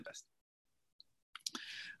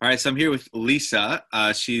All right, so I'm here with Lisa.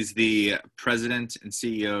 She's the president and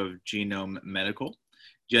CEO of Genome Medical.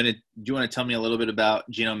 Do you want to tell me a little bit about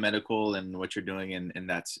Genome Medical and what you're doing and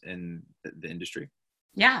that's in the industry?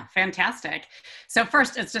 Yeah, fantastic. So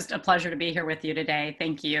first, it's just a pleasure to be here with you today.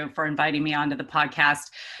 Thank you for inviting me onto the podcast.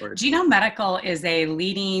 Genome Medical is a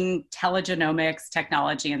leading telegenomics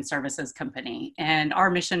technology and services company. And our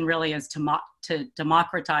mission really is to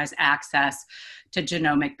democratize access to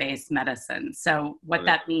genomic-based medicine. So what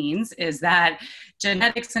that means is that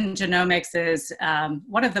genetics and genomics is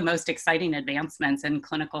one of the most exciting advancements in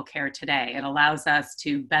clinical care today. It allows us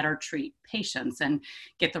to better treat patients and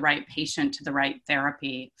get the right patient to the right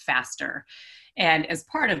therapy faster. And as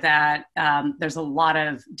part of that, there's a lot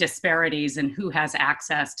of disparities in who has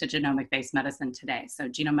access to genomic-based medicine today. So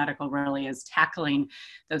Genome Medical really is tackling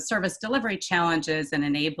those service delivery challenges and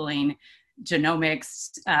enabling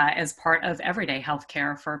genomics as part of everyday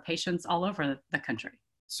healthcare for patients all over the country.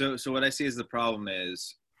 So what I see as the problem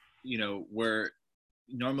is, we're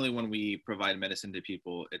normally when we provide medicine to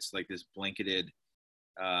people, it's like this blanketed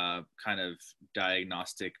kind of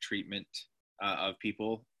diagnostic treatment of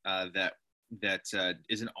people that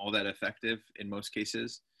isn't all that effective in most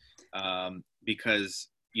cases because,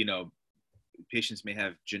 patients may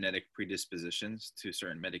have genetic predispositions to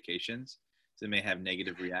certain medications. They may have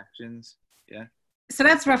negative reactions. Yeah. So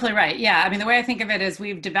that's roughly right. Yeah. I mean, the way I think of it is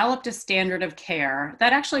we've developed a standard of care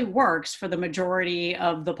that actually works for the majority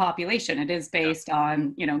of the population. It is based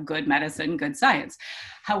on, good medicine, good science.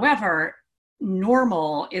 However,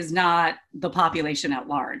 normal is not the population at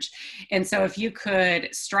large. And so if you could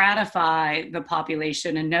stratify the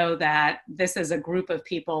population and know that this is a group of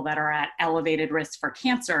people that are at elevated risk for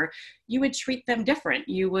cancer, you would treat them different.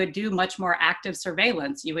 You would do much more active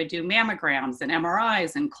surveillance. You would do mammograms and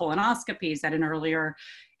MRIs and colonoscopies at an earlier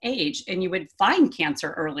age, and you would find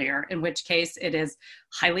cancer earlier, in which case it is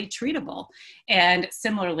highly treatable. And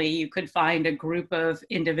similarly, you could find a group of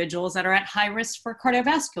individuals that are at high risk for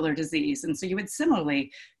cardiovascular disease. And so you would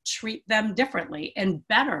similarly treat them differently and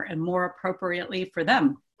better and more appropriately for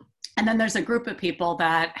them. And then there's a group of people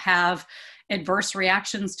that have adverse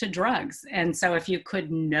reactions to drugs. And so if you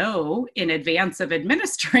could know in advance of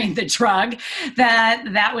administering the drug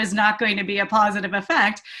that was not going to be a positive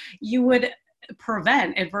effect, you would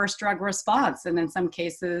prevent adverse drug response, and in some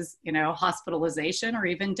cases, hospitalization or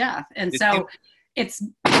even death. And so it's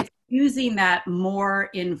using that more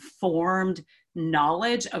informed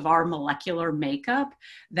knowledge of our molecular makeup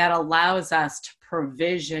that allows us to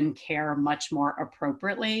provision care much more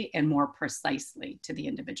appropriately and more precisely to the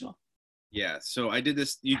individual. Yeah. So I did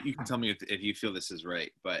this. You can tell me if you feel this is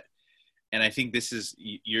right, and I think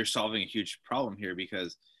you're solving a huge problem here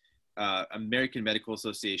because American Medical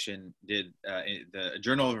Association the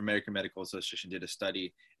Journal of American Medical Association did a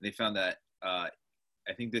study, and they found that I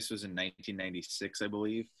think this was in 1996, I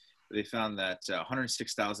believe. They found that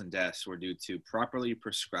 106,000 deaths were due to properly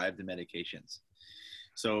prescribed medications.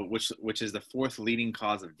 So, which is the fourth leading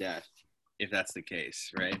cause of death, if that's the case,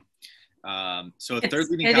 right?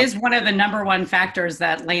 It is one of the number one factors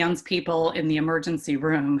that lands people in the emergency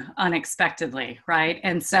room unexpectedly, right?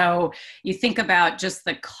 And so you think about just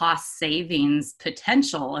the cost savings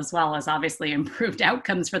potential, as well as obviously improved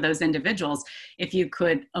outcomes for those individuals, if you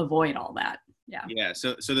could avoid all that. Yeah. Yeah.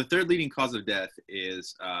 So the third leading cause of death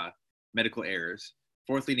is medical errors.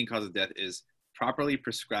 Fourth leading cause of death is properly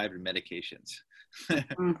prescribed medications.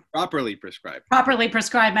 Properly prescribed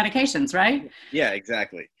medications, right? Yeah,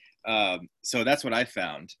 exactly. So that's what I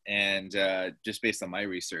found, and just based on my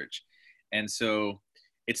research. And so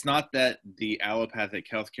it's not that the allopathic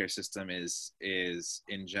healthcare system is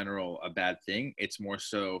in general a bad thing. It's more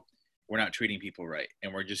so we're not treating people right,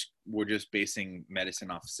 and we're just basing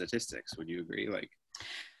medicine off statistics. Would you agree?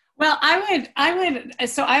 Well, I would,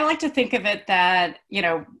 so I like to think of it that,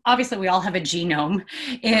 obviously we all have a genome.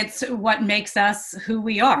 It's what makes us who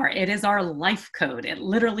we are. It is our life code. It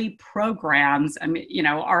literally programs,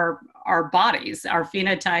 our bodies, our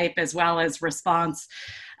phenotype, as well as response.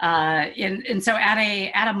 And so at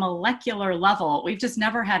a molecular level, we've just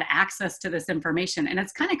never had access to this information. And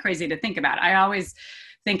it's kind of crazy to think about. I always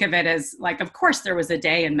think of it as of course there was a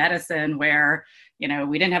day in medicine where,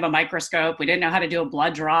 we didn't have a microscope. We didn't know how to do a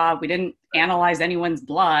blood draw. We didn't analyze anyone's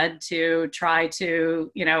blood to try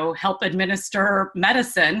to, help administer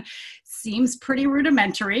medicine. seems pretty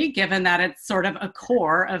rudimentary, given that it's sort of a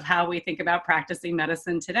core of how we think about practicing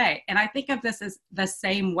medicine today. And I think of this as the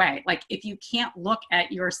same way. Like, if you can't look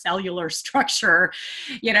at your cellular structure,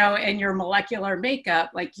 and your molecular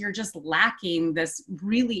makeup, like, you're just lacking this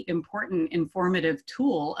really important informative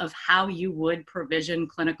tool of how you would provision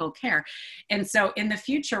clinical care. And so in the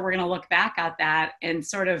future, we're going to look back at that and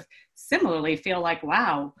sort of similarly feel like,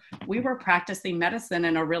 wow, we were practicing medicine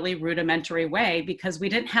in a really rudimentary way because we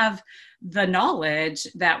didn't have the knowledge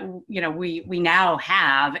that we now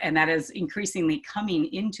have, and that is increasingly coming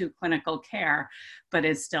into clinical care, but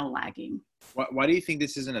is still lagging. Why do you think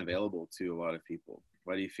this isn't available to a lot of people?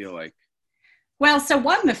 Why do you feel like? Well, so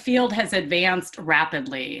one, the field has advanced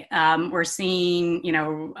rapidly. We're seeing,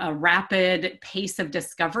 a rapid pace of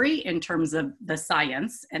discovery in terms of the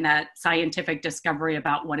science, and that scientific discovery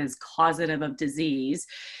about what is causative of disease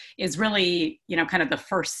is really, kind of the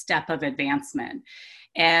first step of advancement.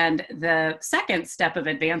 And the second step of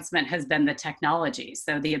advancement has been the technology.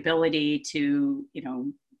 So the ability to,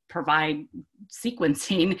 provide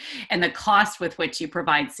sequencing, and the cost with which you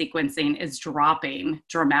provide sequencing is dropping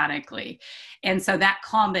dramatically. And so that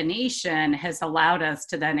combination has allowed us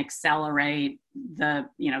to then accelerate the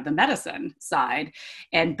medicine side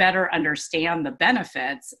and better understand the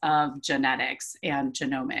benefits of genetics and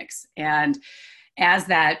genomics. And as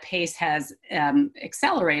that pace has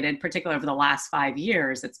accelerated, particularly over the last 5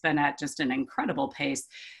 years, it's been at just an incredible pace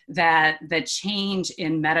that the change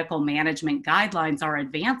in medical management guidelines are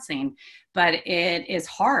advancing, but it is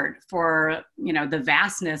hard for, the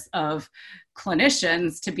vastness of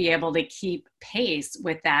clinicians to be able to keep pace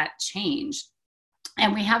with that change.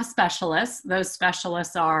 And we have specialists. Those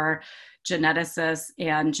specialists are geneticists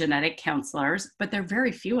and genetic counselors, but there are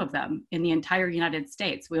very few of them in the entire United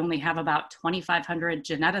States. We only have about 2,500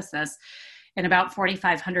 geneticists and about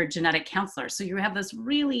 4,500 genetic counselors. So you have this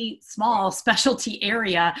really small specialty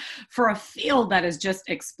area for a field that is just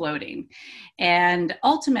exploding. And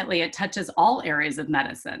ultimately, it touches all areas of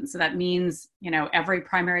medicine. So that means, every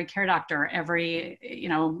primary care doctor, every,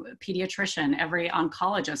 pediatrician, every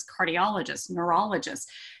oncologist, cardiologist, neurologist,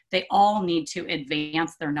 they all need to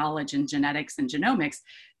advance their knowledge in genetics and genomics,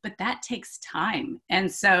 but that takes time.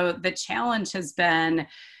 And so the challenge has been,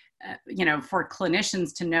 for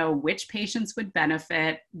clinicians to know which patients would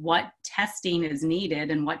benefit, what testing is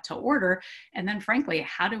needed and what to order, and then frankly,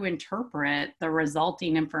 how to interpret the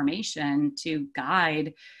resulting information to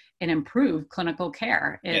guide and improve clinical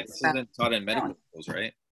care. This isn't taught in medical schools,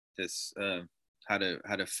 right? This, how to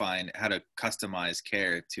customize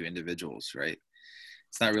care to individuals, right?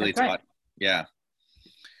 It's not really taught. Right. Yeah.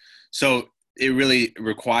 So it really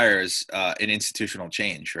requires an institutional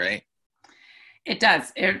change, right? It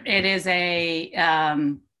does. It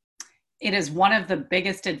is one of the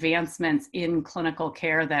biggest advancements in clinical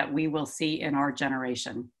care that we will see in our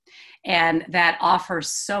generation. And that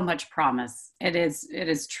offers so much promise. It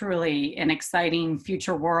is truly an exciting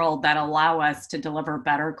future world that allow us to deliver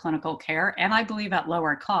better clinical care, and I believe at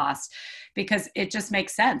lower cost, because it just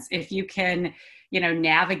makes sense. If you can,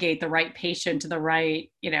 navigate the right patient to the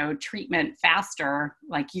right, treatment faster,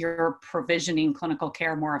 like, you're provisioning clinical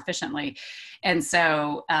care more efficiently. And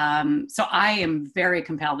so, so I am very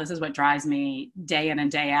compelled. This is what drives me day in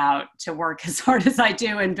and day out to work as hard as I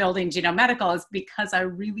do in building Genome Medical, is because I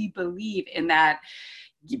really believe in that,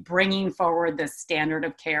 bringing forward the standard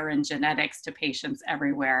of care in genetics to patients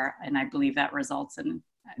everywhere. And I believe that results in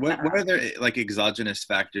what other exogenous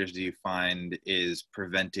factors do you find is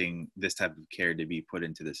preventing this type of care to be put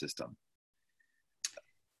into the system?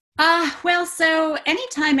 Well, so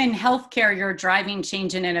anytime in healthcare you're driving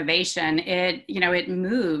change and innovation, it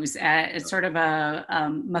moves at sort of a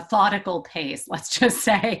methodical pace, let's just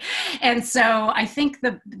say. And so I think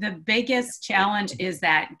the biggest challenge is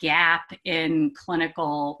that gap in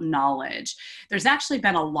clinical knowledge. There's actually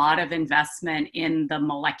been a lot of investment in the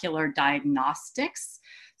molecular diagnostics.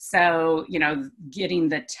 So, getting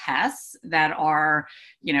the tests that are,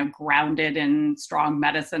 grounded in strong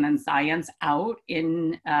medicine and science out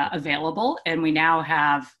in available. And we now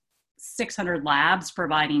have 600 labs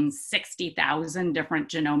providing 60,000 different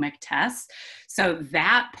genomic tests. So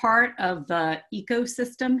that part of the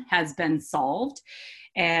ecosystem has been solved.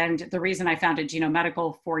 And the reason I founded Genome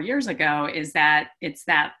Medical 4 years ago is that it's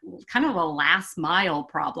that kind of a last mile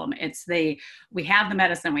problem. We have the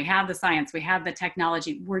medicine, we have the science, we have the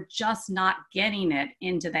technology. We're just not getting it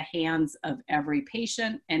into the hands of every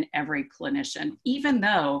patient and every clinician, even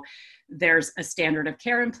though there's a standard of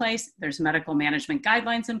care in place, there's medical management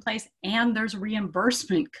guidelines in place, and there's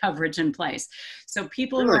reimbursement coverage in place. So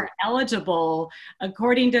people who are eligible people,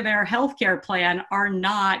 according to their healthcare plan, are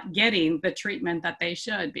not getting the treatment that they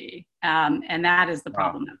should be. And that is the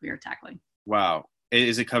problem that we are tackling. Wow.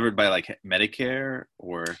 Is it covered by like Medicare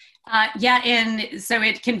or? Yeah, and so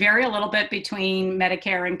it can vary a little bit between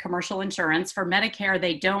Medicare and commercial insurance. For Medicare,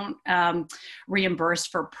 they don't reimburse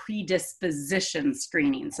for predisposition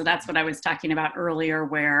screening. So that's what I was talking about earlier,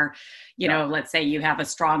 where, let's say you have a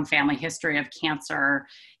strong family history of cancer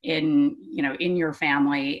in your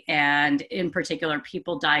family, and in particular,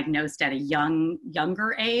 people diagnosed at a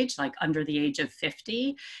younger age, like under the age of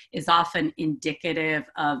 50, is often indicative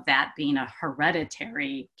of that being a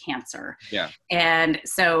hereditary cancer. Yeah. And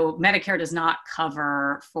so Medicare does not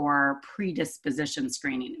cover for predisposition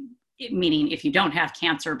screening, meaning if you don't have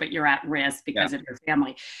cancer, but you're at risk because of your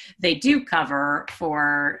family. They do cover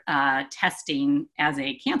for testing as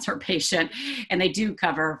a cancer patient, and they do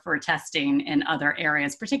cover for testing in other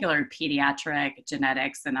areas, particularly pediatric,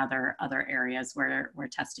 genetics, and other areas where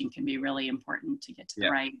testing can be really important to get to the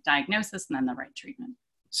right diagnosis and then the right treatment.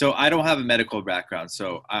 So I don't have a medical background,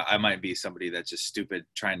 so I might be somebody that's just stupid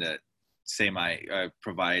trying to say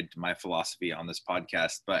provide my philosophy on this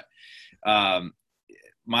podcast, but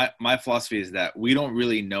my philosophy is that we don't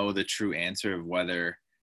really know the true answer of whether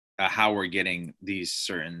how we're getting these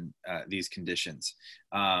certain these conditions.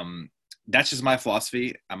 That's just my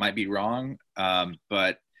philosophy. I might be wrong,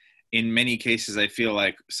 but in many cases, I feel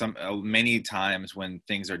like many times when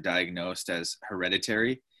things are diagnosed as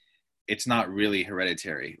hereditary, it's not really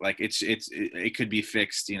hereditary. Like it could be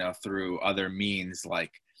fixed, through other means,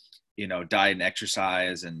 like diet and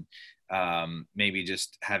exercise, and maybe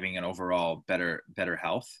just having an overall better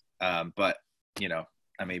health. But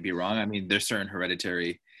I may be wrong. I mean, there's certain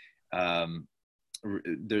hereditary,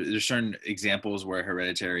 there's certain examples where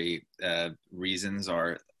hereditary reasons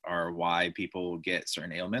are why people get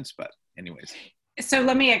certain ailments. But anyways. So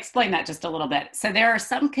let me explain that just a little bit. So there are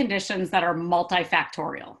some conditions that are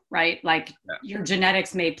multifactorial, right? Like your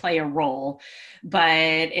genetics may play a role, but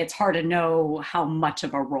it's hard to know how much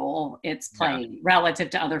of a role it's playing relative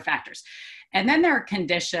to other factors. And then there are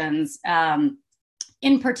conditions,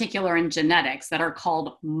 in particular in genetics, that are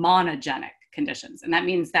called monogenic conditions. And that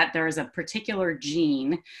means that there is a particular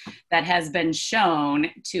gene that has been shown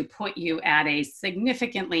to put you at a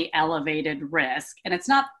significantly elevated risk. And it's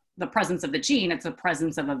not the presence of the gene, it's the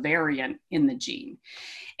presence of a variant in the gene.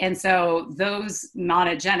 And so those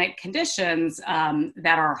monogenic conditions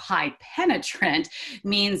that are high penetrant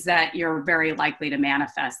means that you're very likely to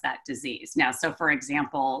manifest that disease. Now, so for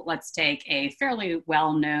example, let's take a fairly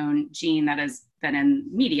well-known gene that has been in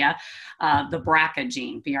media, the BRCA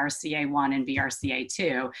gene, BRCA1 and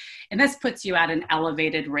BRCA2. And this puts you at an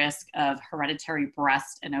elevated risk of hereditary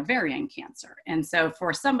breast and ovarian cancer. And so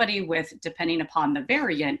for somebody with, depending upon the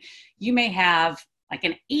variant, you may have like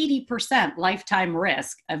an 80% lifetime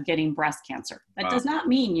risk of getting breast cancer. That does not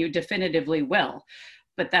mean you definitively will,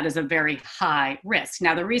 but that is a very high risk.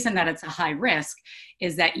 Now, the reason that it's a high risk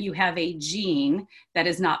is that you have a gene that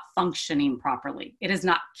is not functioning properly. It is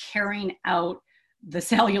not carrying out the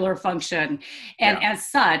cellular function. And as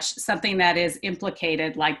such, something that is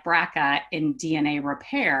implicated like BRCA in DNA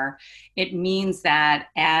repair, it means that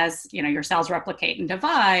as your cells replicate and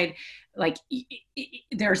divide, like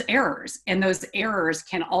there's errors, and those errors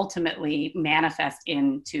can ultimately manifest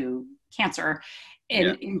into cancer.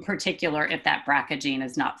 In particular, if that BRCA gene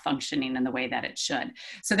is not functioning in the way that it should.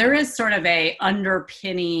 So there is sort of a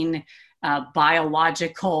underpinning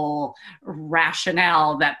biological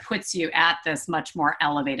rationale that puts you at this much more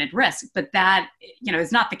elevated risk. But that,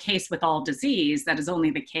 is not the case with all disease. That is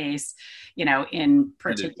only the case, in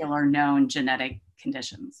particular known genetic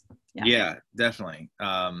conditions. Yeah, definitely.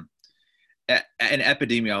 And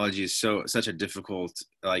epidemiology is such a difficult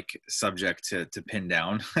subject to pin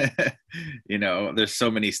down. There's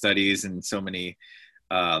so many studies and so many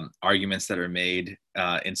arguments that are made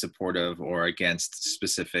in support of or against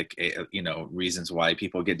specific reasons why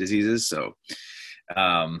people get diseases. So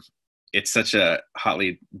it's such a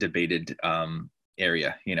hotly debated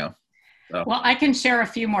area. So. Well, I can share a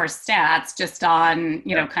few more stats just on,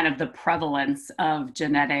 kind of the prevalence of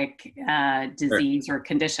genetic disease or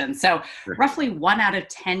condition. So roughly 1 out of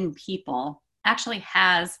 10 people actually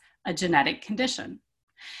has a genetic condition.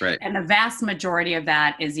 Right. And the vast majority of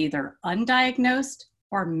that is either undiagnosed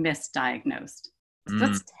or misdiagnosed. So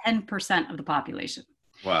that's 10% of the population.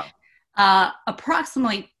 Wow.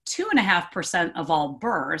 Approximately 2.5% of all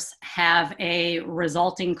births have a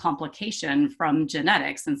resulting complication from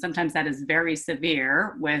genetics. And sometimes that is very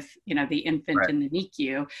severe with, the infant in the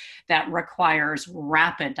NICU that requires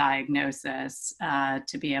rapid diagnosis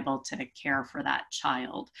to be able to care for that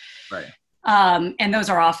child. Right. And those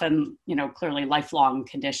are often, clearly lifelong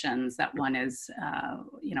conditions that one is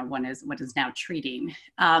now treating.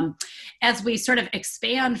 As we sort of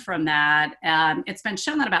expand from that, it's been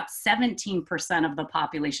shown that about 17% of the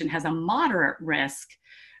population has a moderate risk,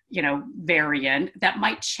 variant that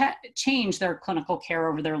might change their clinical care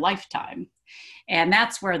over their lifetime. And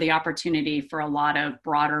that's where the opportunity for a lot of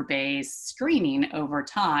broader based screening over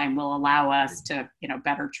time will allow us to,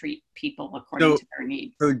 better treat people according to their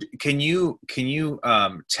needs. So can you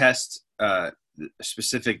test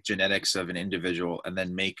specific genetics of an individual and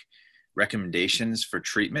then make recommendations for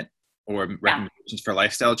treatment or recommendations for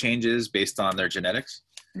lifestyle changes based on their genetics?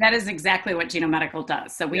 That is exactly what Genome Medical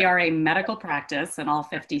does. So we are a medical practice in all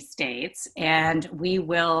 50 states, and we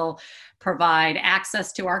will provide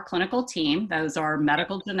access to our clinical team. Those are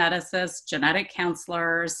medical geneticists, genetic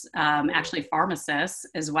counselors, actually pharmacists,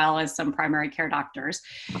 as well as some primary care doctors.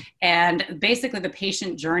 And basically the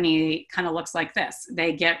patient journey kind of looks like this.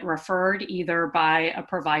 They get referred either by a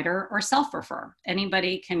provider or self-refer.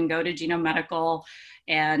 Anybody can go to Genome Medical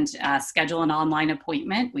and schedule an online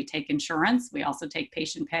appointment. We take insurance. We also take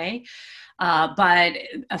patient pay. But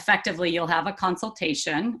effectively, you'll have a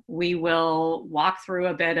consultation. We will walk through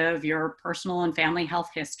a bit of your personal and family health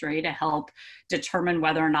history to help determine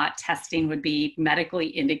whether or not testing would be medically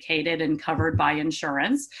indicated and covered by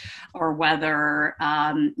insurance, or whether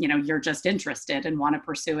you're just interested and want to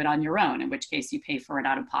pursue it on your own, in which case you pay for it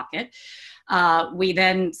out of pocket. We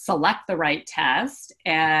then select the right test.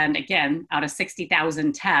 And again, out of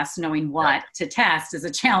 60,000 tests, knowing what to test is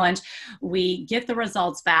a challenge. We get the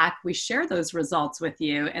results back, we share those results with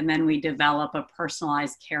you, and then we develop a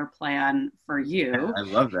personalized care plan for you. Yeah, I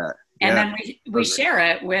love that. And then we share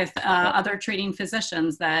it with other treating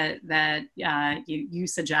physicians that you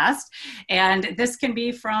suggest. And this can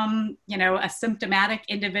be from, a symptomatic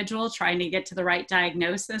individual trying to get to the right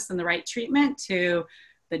diagnosis and the right treatment to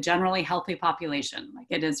the generally healthy population. Like,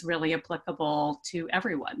 it is really applicable to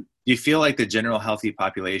everyone. Do you feel like the general healthy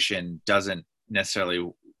population doesn't necessarily,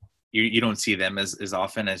 you don't see them as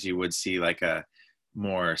often as you would see like a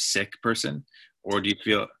more sick person? Or do you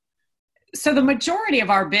feel? So the majority of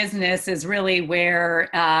our business is really where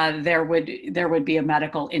there would be a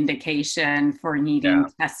medical indication for needing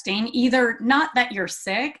testing, either not that you're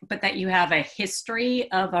sick, but that you have a history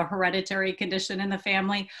of a hereditary condition in the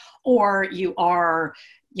family, or you are,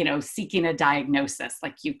 seeking a diagnosis,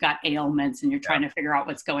 like you've got ailments and you're trying to figure out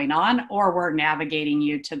what's going on, or we're navigating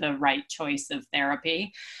you to the right choice of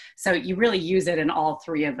therapy. So you really use it in all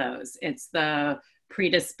three of those. It's the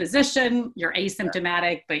predisposition, you're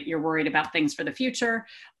asymptomatic, but you're worried about things for the future,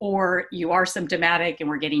 or you are symptomatic and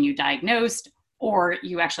we're getting you diagnosed, or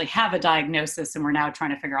you actually have a diagnosis and we're now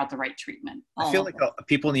trying to figure out the right treatment. I feel like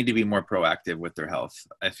people need to be more proactive with their health.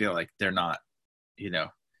 I feel like they're not,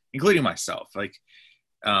 including myself.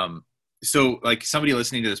 So like somebody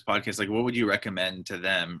listening to this podcast, like what would you recommend to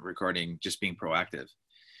them regarding just being proactive?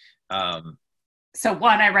 So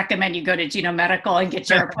one, I recommend you go to Genome Medical and get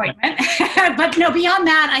your appointment. But no, beyond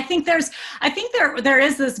that, I think there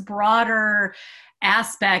is this broader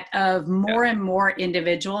aspect of more and more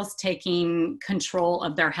individuals taking control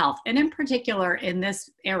of their health. And in particular, in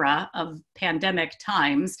this era of pandemic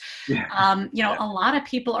times, a lot of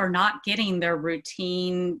people are not getting their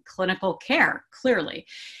routine clinical care, clearly.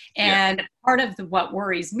 And part of what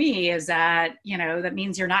worries me is that, that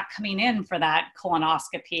means you're not coming in for that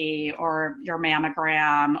colonoscopy or your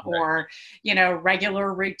mammogram or,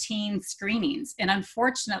 regular routine screenings. And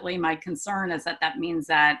unfortunately, my concern is that means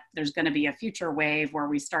that there's going to be a future wave where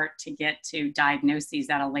we start to get to diagnoses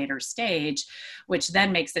at a later stage, which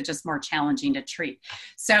then makes it just more challenging to treat.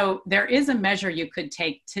 So there is a measure you could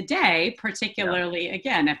take today, particularly,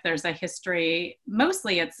 again, if there's a history,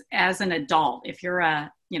 mostly it's as an adult. If you're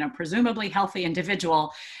a presumably healthy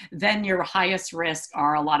individual, then your highest risk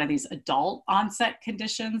are a lot of these adult onset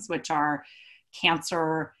conditions, which are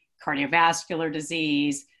cancer, cardiovascular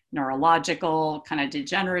disease, neurological, kind of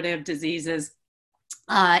degenerative diseases.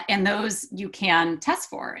 And those you can test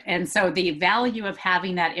for. And so the value of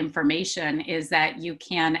having that information is that you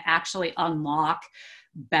can actually unlock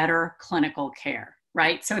better clinical care.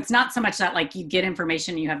 Right. So it's not so much that like you get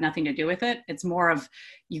information and you have nothing to do with it. It's more of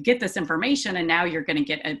you get this information and now you're going to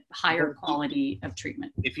get a higher quality of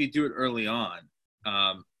treatment. If you do it early on,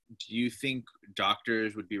 do you think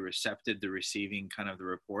doctors would be receptive to receiving kind of the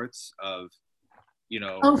reports of,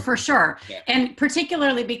 Oh, for sure. Yeah. And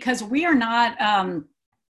particularly because we are not,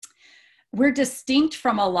 we're distinct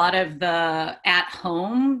from a lot of the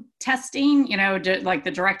at-home testing, like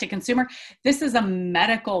the direct to consumer, this is a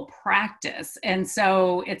medical practice. And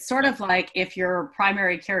so it's sort of like if your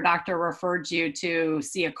primary care doctor referred you to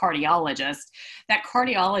see a cardiologist, that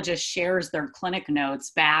cardiologist shares their clinic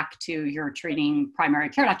notes back to your treating primary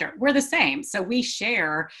care doctor. We're the same. So we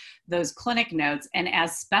share those clinic notes. And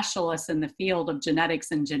as specialists in the field of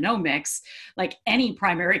genetics and genomics, like any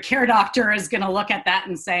primary care doctor is going to look at that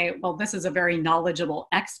and say, well, this is a very knowledgeable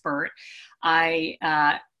expert.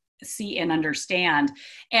 I see and understand.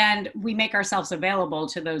 And we make ourselves available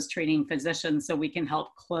to those treating physicians so we can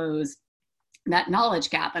help close that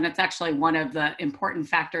knowledge gap. And it's actually one of the important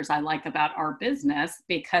factors I like about our business,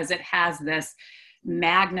 because it has this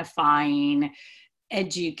magnifying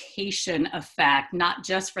education effect, not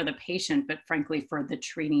just for the patient, but frankly for the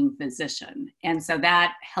treating physician. And so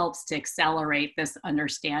that helps to accelerate this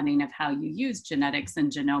understanding of how you use genetics and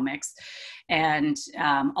genomics, and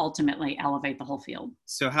ultimately elevate the whole field.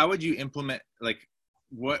 So how would you implement, like,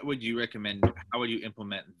 what would you recommend? How would you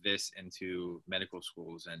implement this into medical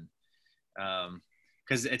schools? And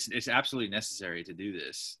because it's absolutely necessary to do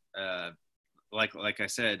this. Like I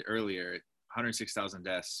said earlier, 106,000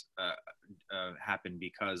 deaths happen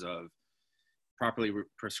because of properly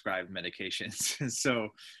prescribed medications. So,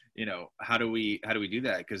 how do we do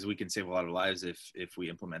that? Because we can save a lot of lives if we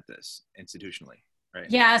implement this institutionally, right?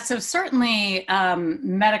 Yeah, so certainly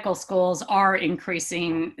medical schools are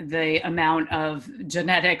increasing the amount of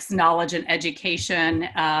genetics knowledge and education.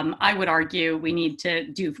 I would argue we need to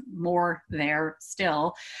do more there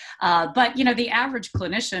still. But, the average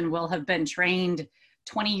clinician will have been trained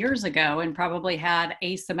 20 years ago and probably had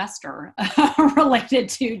a semester related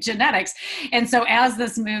to genetics. And so as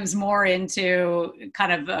this moves more into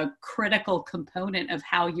kind of a critical component of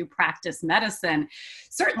how you practice medicine,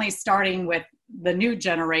 certainly starting with the new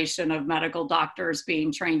generation of medical doctors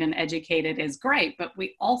being trained and educated is great, but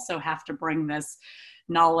we also have to bring this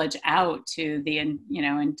knowledge out to the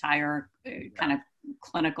entire kind of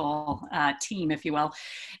clinical team, if you will.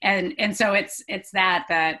 And so it's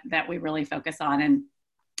that we really focus on. And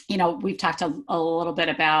we've talked a little bit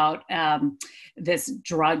about this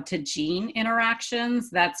drug to gene interactions.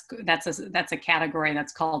 That's a category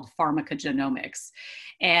that's called pharmacogenomics.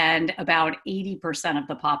 And about 80% of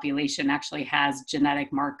the population actually has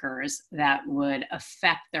genetic markers that would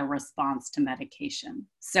affect their response to medication.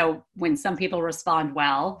 So when some people respond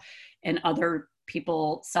well and other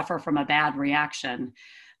people suffer from a bad reaction,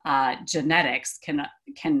 genetics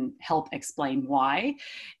can help explain why.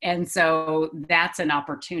 And so that's an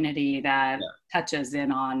opportunity that touches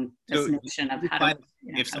in on this notion of how to,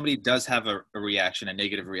 if somebody does have a reaction, a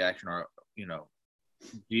negative reaction, or,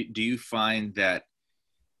 do you find that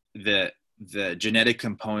the genetic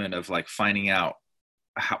component of like finding out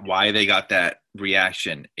why they got that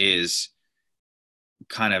reaction is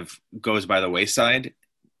kind of goes by the wayside?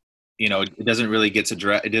 It doesn't really get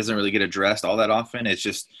addressed all that often. It's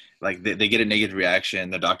just like they get a negative reaction.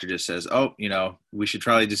 The doctor just says, oh, we should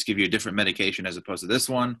probably just give you a different medication as opposed to this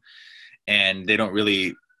one. And they don't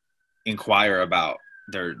really inquire about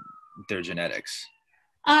their genetics.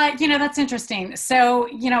 That's interesting. So,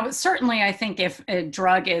 certainly I think if a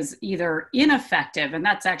drug is either ineffective, and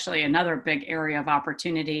that's actually another big area of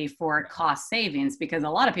opportunity for cost savings, because a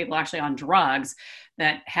lot of people are actually on drugs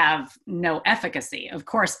that have no efficacy. Of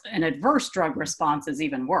course, an adverse drug response is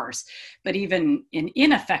even worse, but even an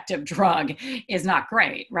ineffective drug is not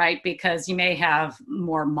great, right? Because you may have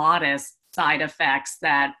more modest side effects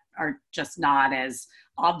that are just not as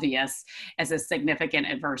obvious as a significant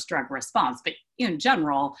adverse drug response. But in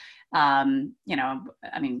general, one,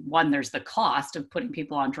 there's the cost of putting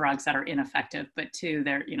people on drugs that are ineffective, but two,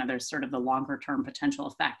 there's sort of the longer term potential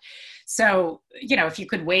effect. So, if you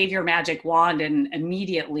could wave your magic wand and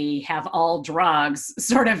immediately have all drugs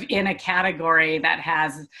sort of in a category that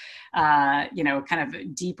has, kind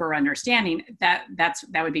of deeper understanding, that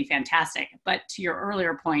would be fantastic. But to your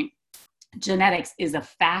earlier point, genetics is a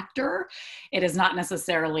factor. It is not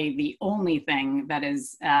necessarily the only thing that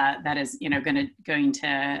is going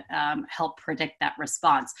to help predict that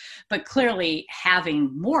response. But clearly,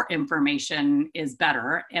 having more information is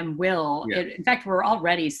better and will. Yeah. In fact, we're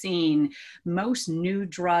already seeing most new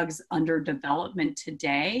drugs under development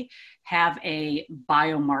today have a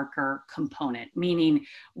biomarker component, meaning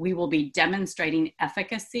we will be demonstrating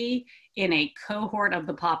efficacy in a cohort of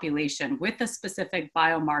the population with a specific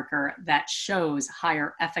biomarker that shows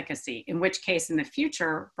higher efficacy, in which case in the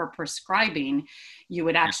future for prescribing, you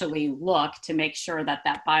would actually look to make sure that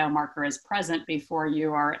that biomarker is present before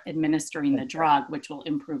you are administering the drug, which will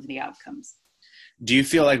improve the outcomes. Do you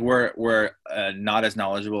feel like we're not as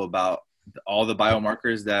knowledgeable about all the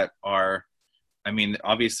biomarkers that are I mean,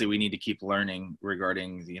 obviously we need to keep learning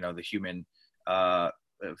regarding, the human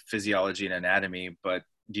physiology and anatomy, but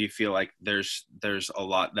do you feel like there's a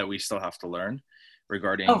lot that we still have to learn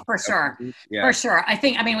regarding? Oh, for sure. Yeah. For sure.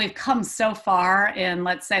 I mean, we've come so far in,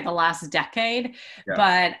 let's say, the last decade, Yeah.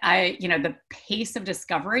 but the pace of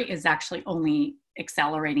discovery is actually only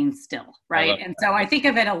accelerating still, right? And so I think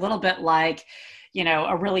of it a little bit like,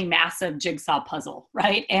 a really massive jigsaw puzzle,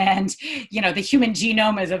 right? And, the human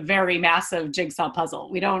genome is a very massive jigsaw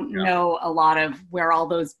puzzle. We don't know a lot of where all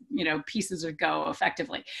those, pieces would go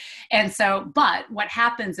effectively. And so, but what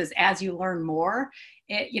happens is as you learn more,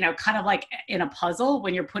 it, kind of like in a puzzle,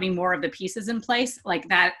 when you're putting more of the pieces in place like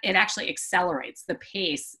that, it actually accelerates the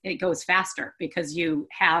pace. It goes faster because you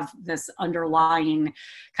have this underlying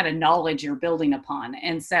kind of knowledge you're building upon.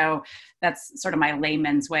 And so that's sort of my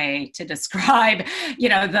layman's way to describe,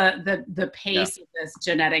 the pace of this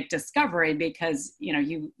genetic discovery, because,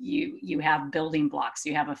 you have building blocks,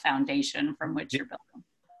 you have a foundation from which you're building.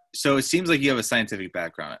 So it seems like you have a scientific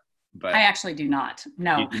background. But I actually do not.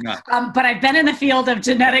 No. You do not. But I've been in the field of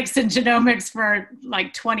genetics and genomics for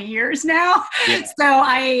like 20 years now. Yeah. So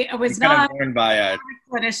I was not a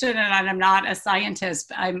clinician, and I'm not a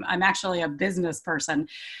scientist. I'm actually a business person.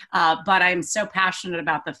 But I'm so passionate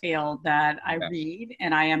about the field that I read,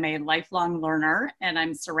 and I am a lifelong learner, and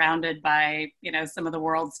I'm surrounded by, some of the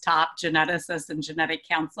world's top geneticists and genetic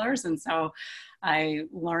counselors. And so I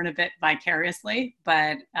learn a bit vicariously,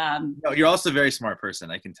 but no, you're also a very smart person.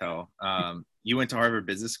 I can tell. You went to Harvard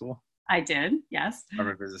Business School. I did, yes.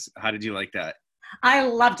 Harvard Business. How did you like that? I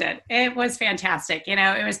loved it. It was fantastic.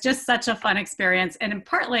 It was just such a fun experience, and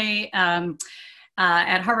partly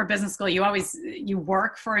at Harvard Business School, you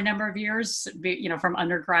work for a number of years, from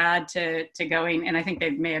undergrad to going, and I think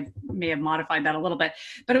they may have modified that a little bit,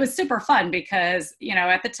 but it was super fun because,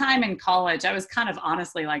 at the time in college, I was kind of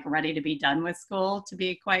honestly like ready to be done with school, to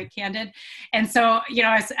be quite candid. And so,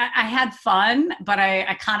 I had fun, but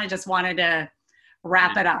I kind of just wanted to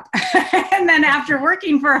wrap it up. And then after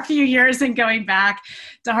working for a few years and going back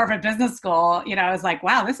to Harvard Business School, I was like,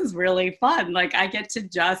 wow, this is really fun. Like I get to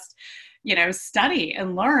just study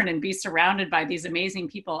and learn and be surrounded by these amazing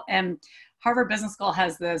people. And Harvard Business School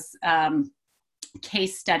has this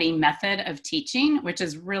case study method of teaching, which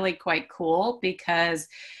is really quite cool because,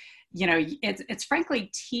 it's frankly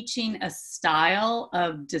teaching a style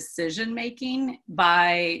of decision-making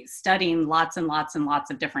by studying lots and lots and lots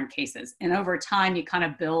of different cases. And over time, you kind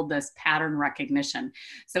of build this pattern recognition.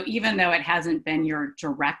 So even though it hasn't been your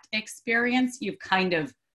direct experience, you've kind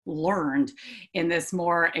of learned in this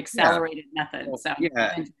more accelerated method. So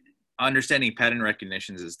understanding pattern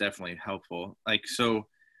recognitions is definitely helpful. Like, so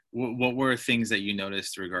what were things that you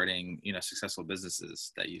noticed regarding, successful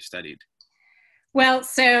businesses that you studied? Well,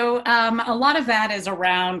 so a lot of that is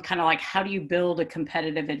around kind of like, how do you build a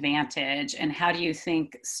competitive advantage, and how do you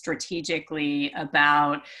think strategically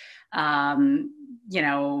about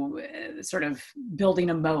sort of building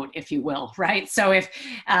a moat, if you will, right? So if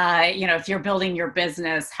you're building your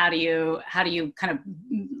business, how do you kind of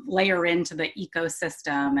layer into the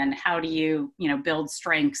ecosystem, and how do you build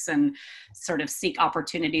strengths and sort of seek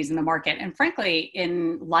opportunities in the market? And frankly,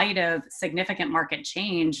 in light of significant market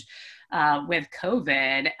change with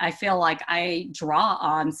COVID, I feel like I draw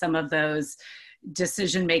on some of those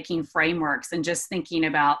decision-making frameworks, and just thinking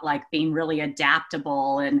about like being really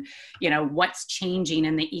adaptable, and what's changing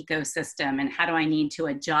in the ecosystem, and how do I need to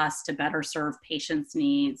adjust to better serve patients'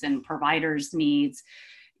 needs and providers' needs,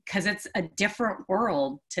 because it's a different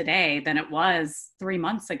world today than it was 3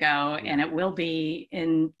 months ago, and it will be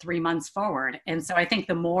in 3 months forward. And so I think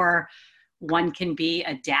the more one can be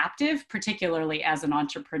adaptive, particularly as an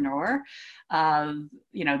entrepreneur,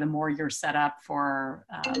 the more you're set up for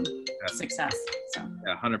success. So.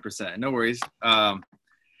 Yeah, 100%. No worries. I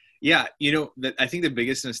think the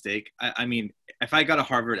biggest mistake, I mean, if I got a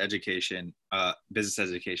Harvard education, business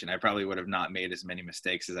education, I probably would have not made as many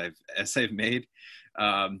mistakes as I've made.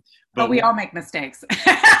 But we all make mistakes.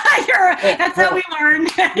 That's how we learn.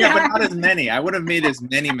 Yeah, but not as many. I would have made as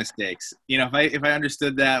many mistakes. If I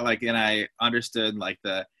understood that, like, and I understood like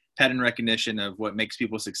the pattern recognition of what makes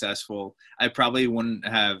people successful, I probably wouldn't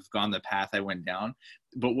have gone the path I went down.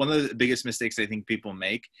 But one of the biggest mistakes I think people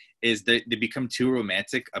make is that they become too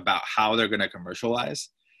romantic about how they're going to commercialize.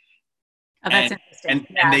 Oh, that's interesting.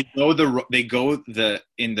 And they go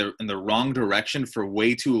in the wrong direction for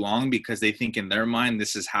way too long, because they think in their mind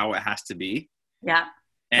this is how it has to be. Yeah.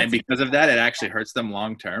 And because of that, it actually hurts them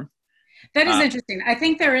long term. That is interesting. I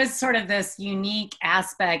think there is sort of this unique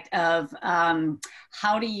aspect of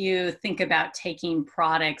how do you think about taking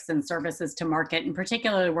products and services to market, and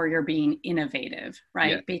particularly where you're being innovative,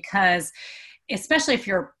 right? Yeah. Because especially if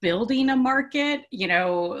you're building a market,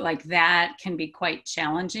 like that can be quite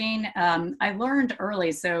challenging. I learned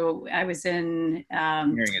early. So I was in,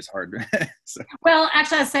 Engineering is hard. So, well,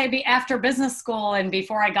 actually, I'd say after business school and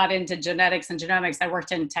before I got into genetics and genomics, I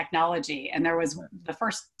worked in technology. And there was the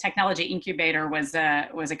first technology incubator was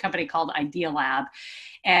a company called Idea Lab.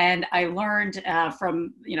 And I learned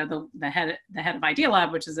from the head of Idea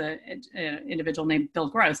Lab, which is an individual named Bill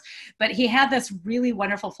Gross. But he had this really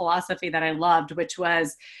wonderful philosophy that I loved, which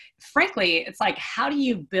was, frankly, it's like, how do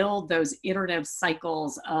you build those iterative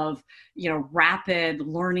cycles of rapid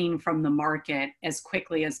learning from the market as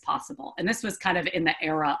quickly as possible? And this was kind of in the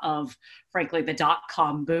era of, frankly, the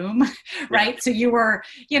dot-com boom, right? Yeah. So you were,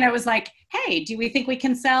 it was like, hey, do we think we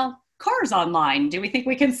can sell cars online? Do we think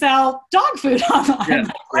we can sell dog food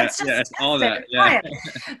online? All that. Yeah.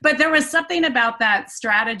 But there was something about that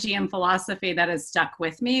strategy and philosophy that has stuck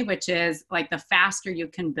with me, which is like the faster you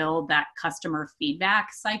can build that customer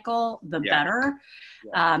feedback cycle, the better.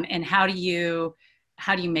 Yeah. And how do you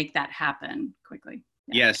make that happen quickly?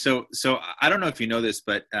 Yeah. So I don't know if you know this,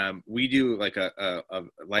 but we do like a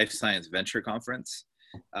life science venture conference,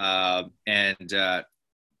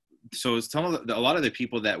 so some of a lot of the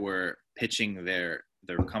people that were pitching their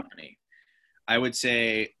company, I would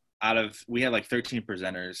say we had like 13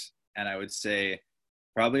 presenters, and I would say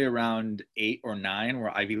probably around 8 or 9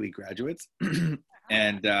 were Ivy League graduates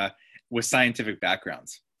and with scientific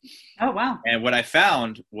backgrounds. Oh, wow. And what I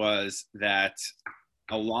found was that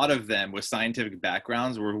a lot of them with scientific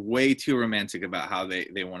backgrounds were way too romantic about how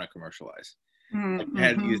they want to commercialize. Mm-hmm. Like they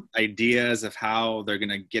had these ideas of how they're going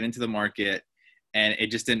to get into the market, and it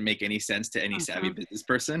just didn't make any sense to any savvy business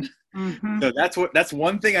person. Mm-hmm. So that's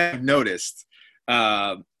one thing I've noticed.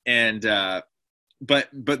 But then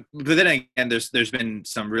again, there's been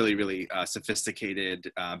some really, really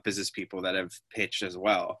sophisticated business people that have pitched as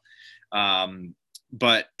well.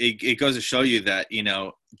 But it goes to show you that,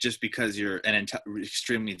 just because you're an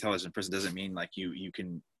extremely intelligent person doesn't mean like you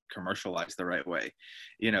can commercialize the right way,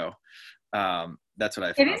 That's what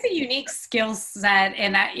I found. It is a unique skill set,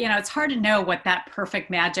 and it's hard to know what that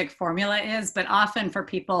perfect magic formula is, but often for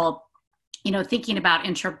people, thinking about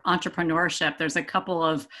entrepreneurship, there's a couple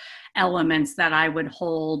of elements that I would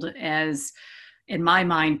hold as, in my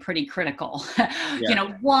mind, pretty critical.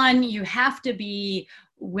 Yeah. One, you have to be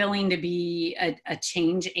willing to be a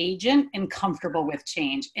change agent and comfortable with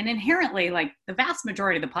change. And inherently, like the vast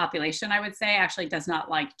majority of the population, I would say, actually does not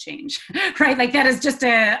like change, right? Like that is just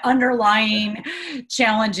an underlying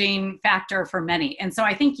challenging factor for many. And so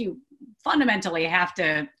I think you fundamentally have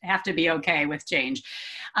to be okay with change.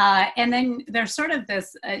 And then there's sort of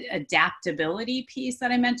this adaptability piece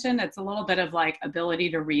that I mentioned. It's a little bit of like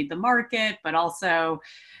ability to read the market, but also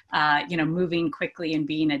moving quickly and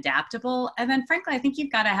being adaptable. And then frankly, I think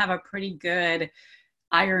you've got to have a pretty good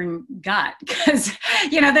iron gut, because,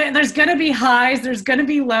 there's going to be highs, there's going to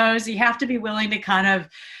be lows. You have to be willing to kind of,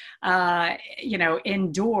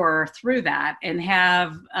 endure through that and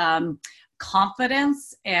have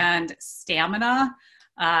confidence and stamina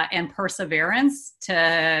and perseverance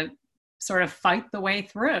to sort of fight the way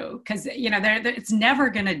through. Because, it's never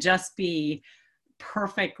going to just be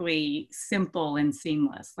perfectly simple and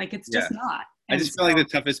seamless. Like it's just not. And I just feel like the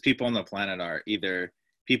toughest people on the planet are either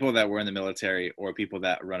people that were in the military or people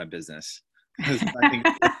that run a business. I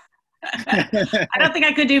don't think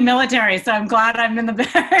I could do military, so I'm glad I'm in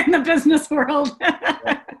the business world.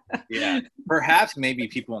 Yeah, perhaps maybe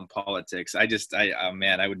people in politics. I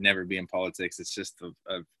would never be in politics. It's just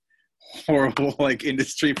a horrible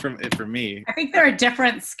industry for me. I think there are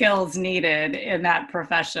different skills needed in that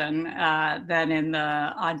profession than in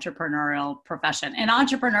the entrepreneurial profession. In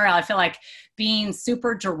entrepreneurial, I feel like being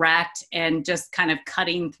super direct and just kind of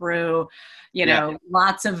cutting through,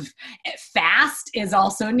 lots of fast is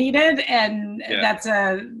also needed. And that's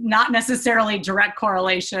a not necessarily direct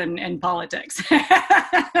correlation in politics.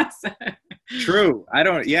 True. I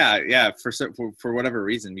don't. For whatever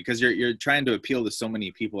reason, because you're trying to appeal to so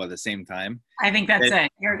many people at the same time. I think that's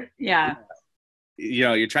it.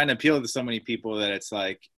 You're trying to appeal to so many people that it's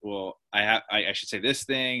like, well, I should say this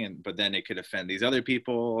thing, but then it could offend these other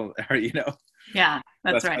people, or Yeah,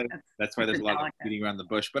 that's right. That's why there's a lot of beating around the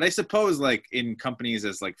bush. But I suppose like in companies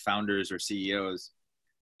as like founders or CEOs,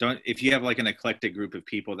 if you have like an eclectic group of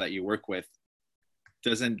people that you work with,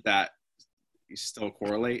 doesn't that still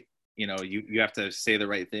correlate? You have to say the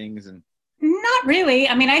right things and. Mm-hmm. Not really.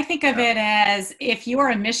 I mean, I think of it as if you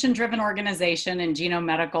are a mission-driven organization, and Genome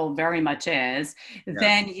Medical very much is, Yeah.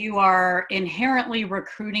 then you are inherently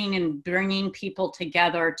recruiting and bringing people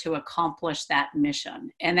together to accomplish that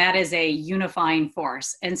mission. And that is a unifying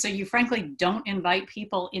force. And so you frankly don't invite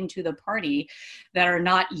people into the party that are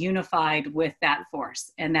not unified with that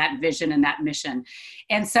force and that vision and that mission.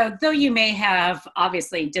 And so though you may have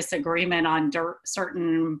obviously disagreement on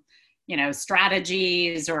certain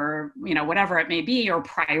strategies or, whatever it may be, or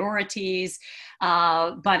priorities.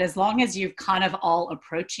 But as long as you've kind of all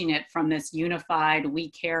approaching it from this unified, we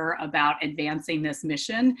care about advancing this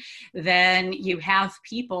mission, then you have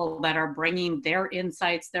people that are bringing their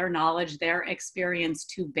insights, their knowledge, their experience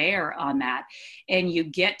to bear on that. And you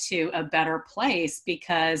get to a better place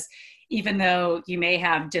because even though you may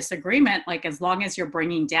have disagreement, like as long as you're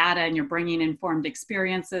bringing data and you're bringing informed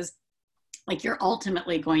experiences, like you're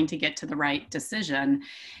ultimately going to get to the right decision.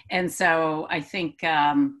 And so I think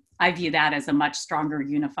I view that as a much stronger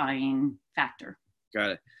unifying factor. Got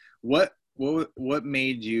it. What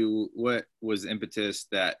made you, what was the impetus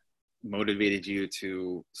that motivated you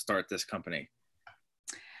to start this company?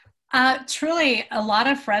 Truly, a lot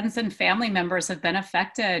of friends and family members have been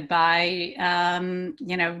affected by,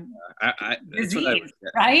 disease,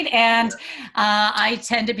 right? And I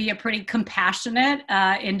tend to be a pretty compassionate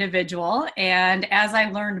individual. And as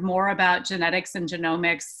I learned more about genetics and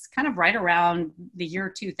genomics, kind of right around the year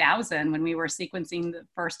 2000, when we were sequencing the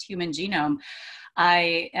first human genome,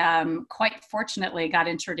 I quite fortunately got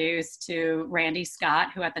introduced to Randy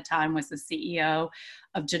Scott, who at the time was the CEO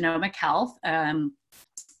of Genomic Health.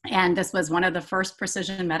 And this was one of the first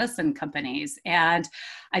precision medicine companies. And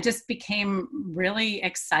I just became really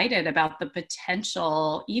excited about the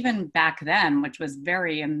potential, even back then, which was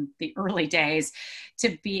very in the early days,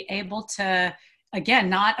 to be able to, again,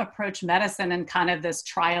 not approach medicine in kind of this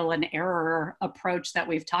trial and error approach that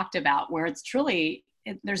we've talked about, where it's truly,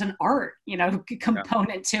 there's an art,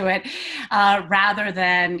 component to it, rather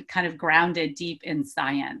than kind of grounded deep in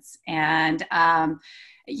science. And,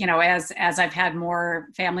 as I've had more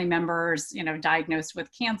family members, diagnosed with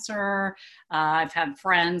cancer, I've had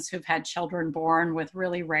friends who've had children born with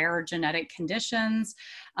really rare genetic conditions.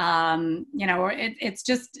 It's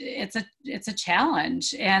a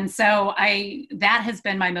challenge. And so that has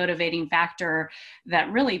been my motivating factor that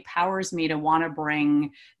really powers me to want to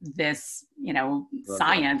bring this,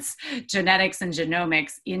 science, genetics and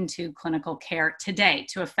genomics into clinical care today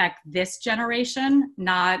to affect this generation,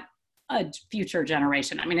 not a future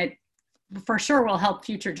generation. I mean, it for sure will help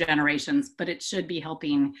future generations, but it should be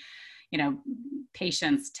helping,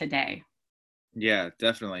 patients today. Yeah,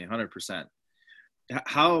 definitely. 100%.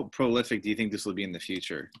 How prolific do you think this will be in the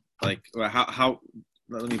future? Like how,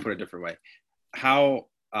 let me put it a different way. How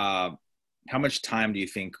much time do you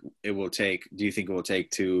think it will take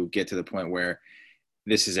to get to the point where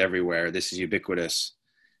this is everywhere, this is ubiquitous?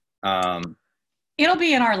 It'll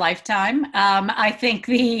be in our lifetime. I think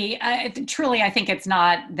truly, I think it's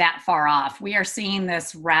not that far off. We are seeing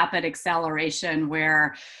this rapid acceleration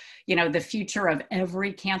where, the future of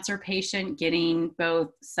every cancer patient getting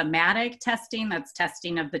both somatic testing, that's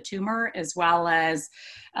testing of the tumor, as well as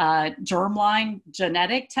germline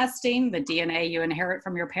genetic testing, the DNA you inherit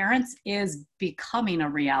from your parents, is becoming a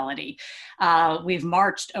reality. We've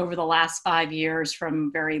marched over the last 5 years from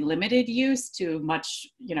very limited use to much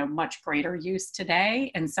greater use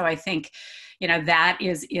today. And so I think, that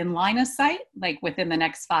is in line of sight, like within the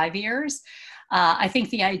next 5 years. I think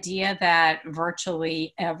the idea that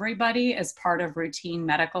virtually everybody as part of routine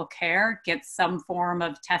medical care gets some form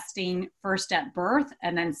of testing, first at birth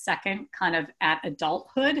and then second kind of at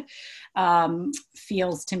adulthood,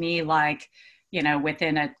 feels to me like,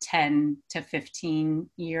 within a 10 to 15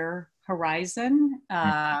 year horizon.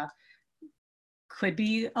 Could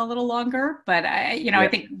be a little longer, but I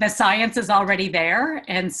think the science is already there.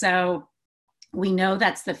 And so we know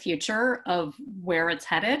that's the future of where it's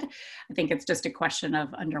headed. I think it's just a question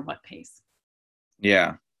of under what pace.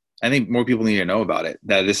 Yeah. I think more people need to know about it,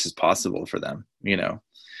 that this is possible for them.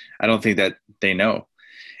 I don't think that they know,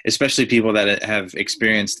 especially people that have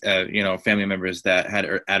experienced, family members that had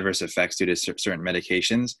adverse effects due to certain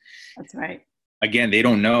medications. That's right. Again, they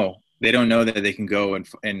don't know. They don't know that they can go and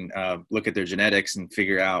look at their genetics and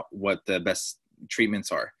figure out what the best treatments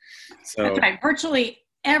are. So that's right. Virtually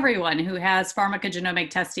everyone who has pharmacogenomic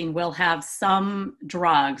testing will have some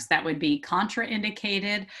drugs that would be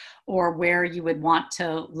contraindicated or where you would want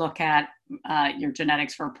to look at your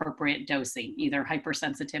genetics for appropriate dosing, either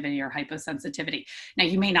hypersensitivity or hyposensitivity. Now,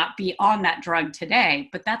 you may not be on that drug today,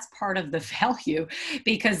 but that's part of the value,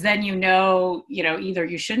 because then either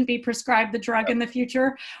you shouldn't be prescribed the drug in the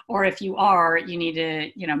future, or if you are, you need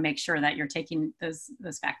to, make sure that you're taking those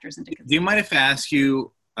factors into consideration. Do you mind if I ask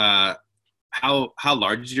you how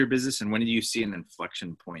large is your business, and when did you see an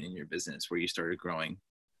inflection point in your business where you started growing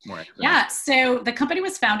more? Yeah, so the company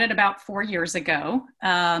was founded about 4 years ago.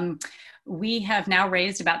 We have now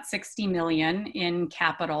raised about $60 million in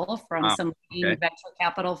capital from some leading venture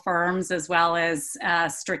capital firms, as well as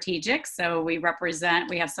strategics. So we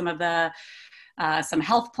have some of the some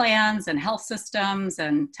health plans and health systems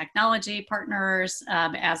and technology partners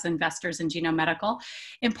as investors in Genome Medical.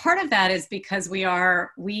 And part of that is because we have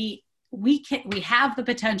the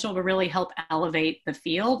potential to really help elevate the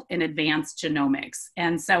field in advanced genomics.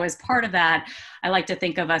 And so as part of that, I like to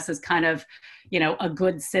think of us as kind of, a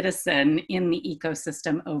good citizen in the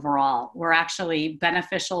ecosystem overall. We're actually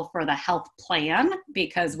beneficial for the health plan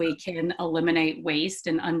because we can eliminate waste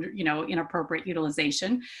and inappropriate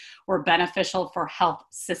utilization. We're beneficial for health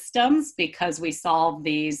systems because we solve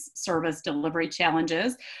these service delivery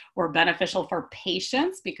challenges. We're beneficial for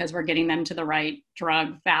patients because we're getting them to the right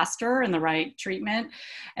drug faster and the right treatment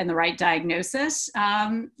and the right diagnosis.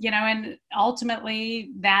 And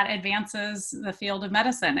ultimately that advances the field of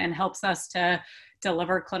medicine and helps us to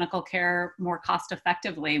deliver clinical care more cost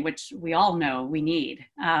effectively, which we all know we need.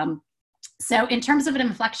 So in terms of an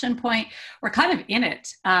inflection point, we're kind of in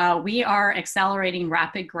it. We are accelerating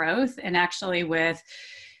rapid growth, and actually with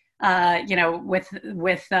the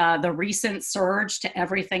recent surge to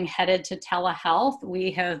everything headed to telehealth,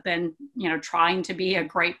 we have been, trying to be a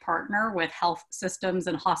great partner with health systems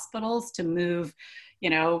and hospitals to move,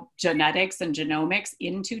 genetics and genomics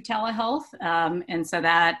into telehealth. And so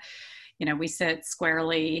that, we sit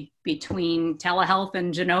squarely between telehealth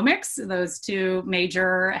and genomics, those two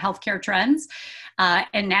major healthcare trends.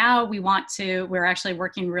 And now we're actually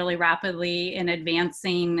working really rapidly in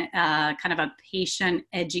advancing kind of a patient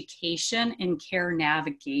education and care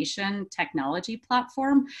navigation technology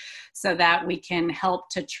platform so that we can help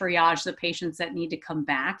to triage the patients that need to come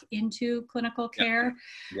back into clinical care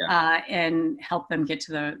and help them get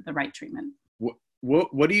to the right treatment.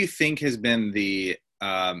 What do you think has been the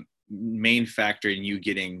main factor in you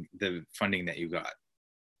getting the funding that you got?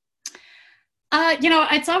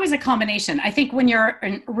 It's always a combination. I think when you're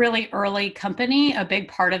a really early company, a big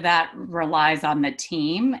part of that relies on the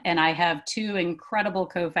team. And I have two incredible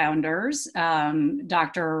co-founders,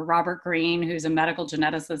 Dr. Robert Green, who's a medical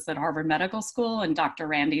geneticist at Harvard Medical School, and Dr.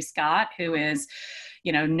 Randy Scott, who is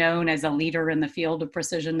known as a leader in the field of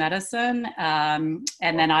precision medicine. And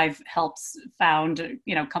then I've helped found,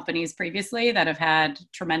 companies previously that have had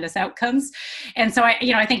tremendous outcomes. And so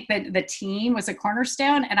I think that the team was a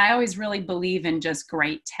cornerstone, and I always really believe in just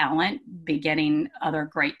great talent begetting other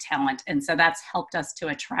great talent. And so that's helped us to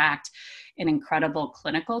attract an incredible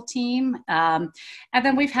clinical team. And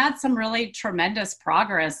then we've had some really tremendous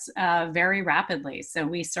progress very rapidly. So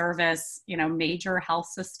we service, major health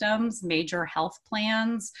systems, major health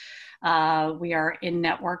plans. We are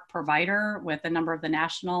in-network provider with a number of the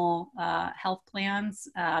national health plans.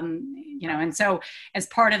 And so as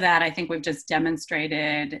part of that, I think we've just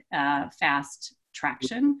demonstrated fast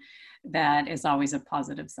traction. That is always a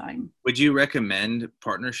positive sign. Would you recommend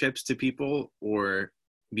partnerships to people, or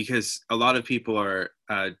because a lot of people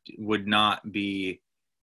would not be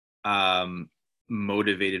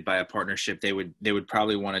motivated by a partnership? They would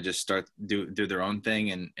probably want to just do their own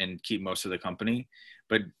thing and keep most of the company.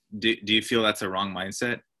 But do you feel that's a wrong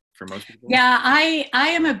mindset for most people? Yeah, I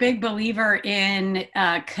am a big believer in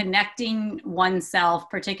connecting oneself,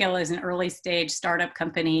 particularly as an early stage startup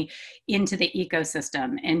company, into the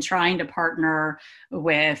ecosystem and trying to partner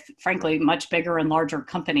with, frankly, much bigger and larger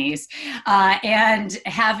companies. And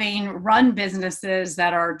having run businesses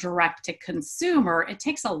that are direct to consumer, it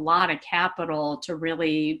takes a lot of capital to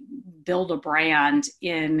really build a brand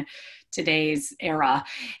in today's era.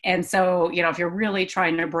 And so, if you're really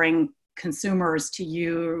trying to bring consumers to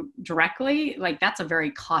you directly, that's a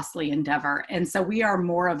very costly endeavor. And so we are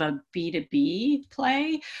more of a B2B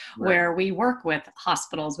play, where we work with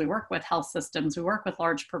hospitals, we work with health systems, we work with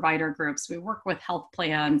large provider groups, we work with health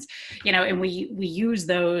plans, and we use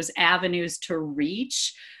those avenues to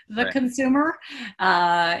reach the consumer.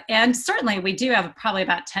 And certainly we do have probably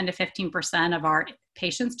about 10 to 15% of our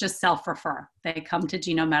patients just self-refer. They come to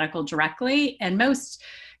Genome Medical directly, and most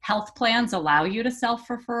health plans allow you to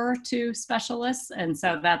self-refer to specialists. And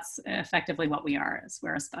so that's effectively what we are, is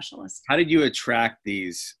we're a specialist. How did you attract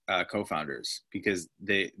these co-founders? Because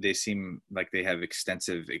they seem like they have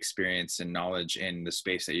extensive experience and knowledge in the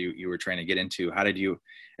space that you were trying to get into. How did you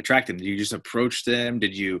attract them? Did you just approach them?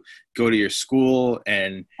 Did you go to your school?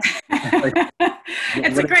 And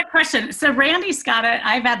it's a great question. So Randy Scott,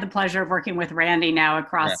 I've had the pleasure of working with Randy now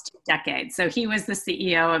across 2 decades. So he was the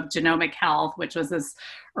CEO of Genomic Health, which was this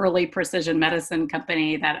early precision medicine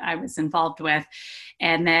company that I was involved with.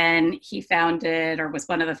 And then he founded, or was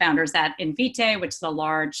one of the founders at Invitae, which is a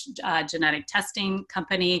large genetic testing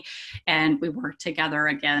company. And we worked together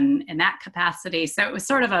again in that capacity. So it was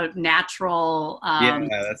sort of a natural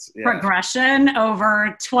progression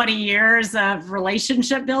over 20 years of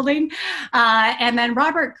relationship building. And then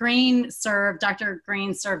Dr. Green served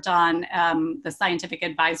on the scientific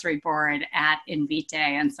advisory board at Invitae.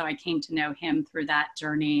 And so I came to know him through that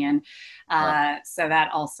journey. And so that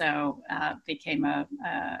also became a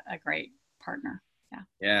great partner.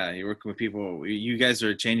 Yeah, you're working with people. You guys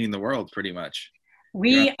are changing the world pretty much.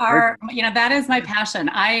 We are, that is my passion.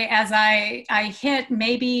 As I hit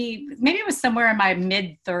maybe it was somewhere in my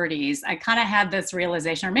mid 30s, I kind of had this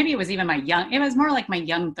realization, or maybe it was even it was more like my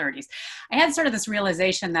young 30s. I had sort of this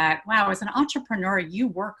realization that, wow, as an entrepreneur, you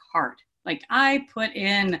work hard. Like I put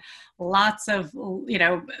in lots of,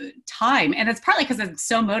 time, and it's partly because I'm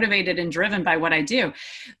so motivated and driven by what I do,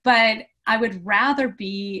 but I would rather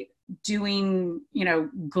be doing,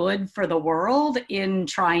 good for the world in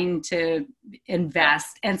trying to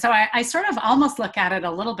invest. And so I sort of almost look at it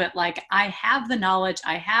a little bit like I have the knowledge,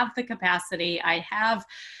 I have the capacity, I have,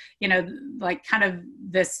 like kind of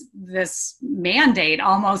this mandate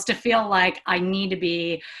almost to feel like I need to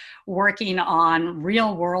be working on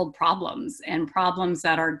real world problems, and problems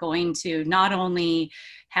that are going to not only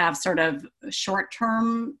have sort of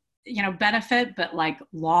short-term benefit, but like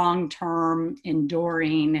long-term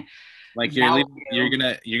enduring. Like you're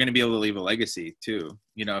gonna be able to leave a legacy too,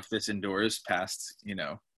 if this endures past,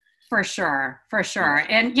 For sure.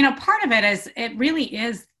 And part of it is, it really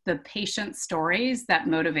is the patient stories that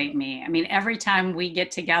motivate me. I mean, every time we get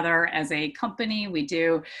together as a company, we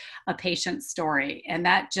do a patient story, and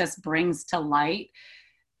that just brings to light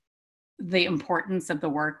the importance of the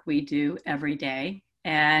work we do every day.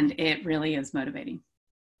 And it really is motivating.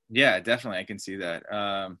 Yeah, definitely. I can see that.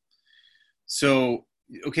 So,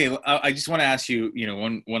 okay, I just want to ask you,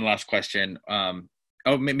 one last question.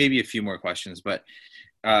 Maybe a few more questions, but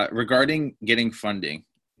regarding getting funding,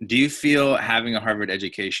 do you feel having a Harvard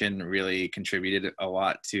education really contributed a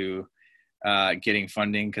lot to getting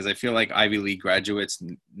funding? Because I feel like Ivy League graduates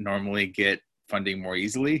normally get funding more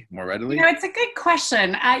easily, more readily? It's a good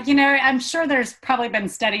question. I'm sure there's probably been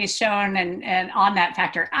studies shown and on that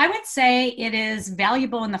factor. I would say it is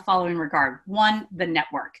valuable in the following regard. One, the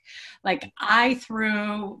network. Like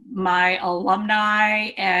through my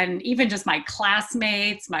alumni and even just my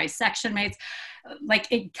classmates, my section mates, like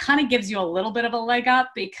it kind of gives you a little bit of a leg up,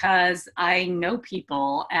 because I know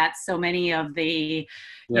people at so many of the,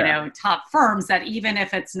 top firms, that even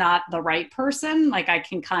if it's not the right person, like I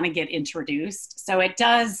can kind of get introduced. So it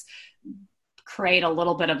does create a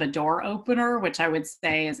little bit of a door opener, which I would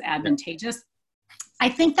say is advantageous. I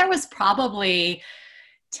think there was probably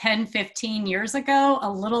 10, 15 years ago,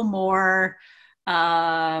 a little more,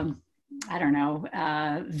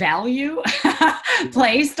 value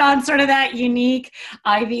placed on sort of that unique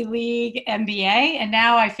Ivy League MBA. And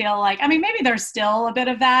now I feel like, maybe there's still a bit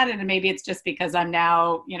of that, and maybe it's just because I'm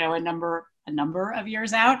now, a number of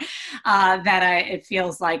years out, it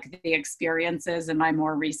feels like the experiences and my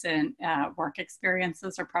more recent work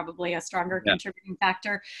experiences are probably a stronger contributing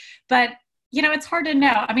factor. But it's hard to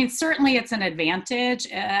know. Certainly it's an advantage,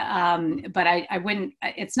 but I wouldn't,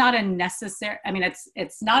 it's not a necessary,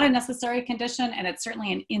 it's not a necessary condition, and it's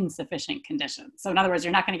certainly an insufficient condition. So in other words,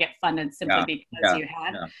 you're not going to get funded simply because you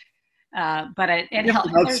had, but it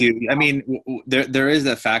helps you. There is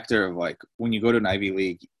a factor of like, when you go to an Ivy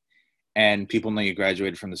League and people know you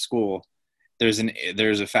graduated from the school, there's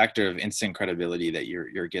a factor of instant credibility that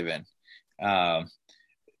you're given.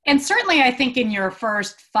 And certainly I think in your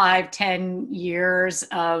first 5-10 years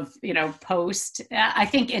of, post, I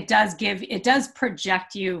think it does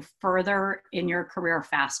project you further in your career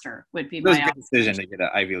faster, would be my decision to get an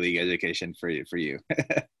Ivy League education for you.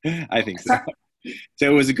 I think so. So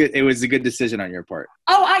it was a good decision on your part.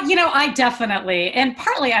 Oh, I definitely, and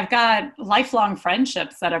partly I've got lifelong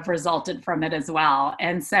friendships that have resulted from it as well.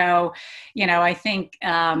 And so, I think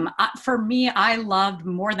for me, I loved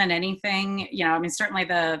more than anything, I mean, certainly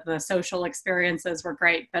the social experiences were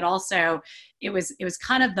great, but also it was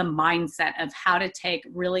kind of the mindset of how to take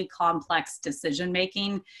really complex decision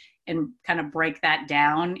making and kind of break that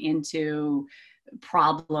down into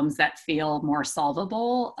problems that feel more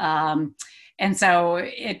solvable. And so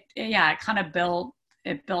it kind of built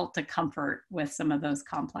a comfort with some of those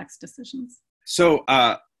complex decisions. So,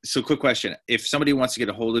 so quick question: if somebody wants to get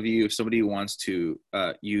a hold of you, if somebody wants to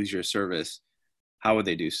use your service, how would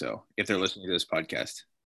they do so if they're listening to this podcast?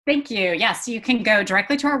 Thank you. Yes, you can go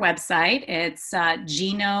directly to our website. It's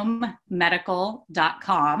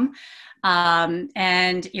genome-medical.com.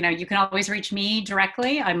 And, you can always reach me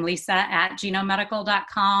directly. I'm Lisa at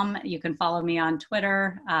genome-medical.com. You can follow me on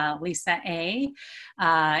Twitter, Lisa A,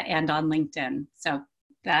 and on LinkedIn. So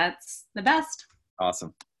that's the best.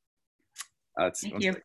 Awesome. Thank you.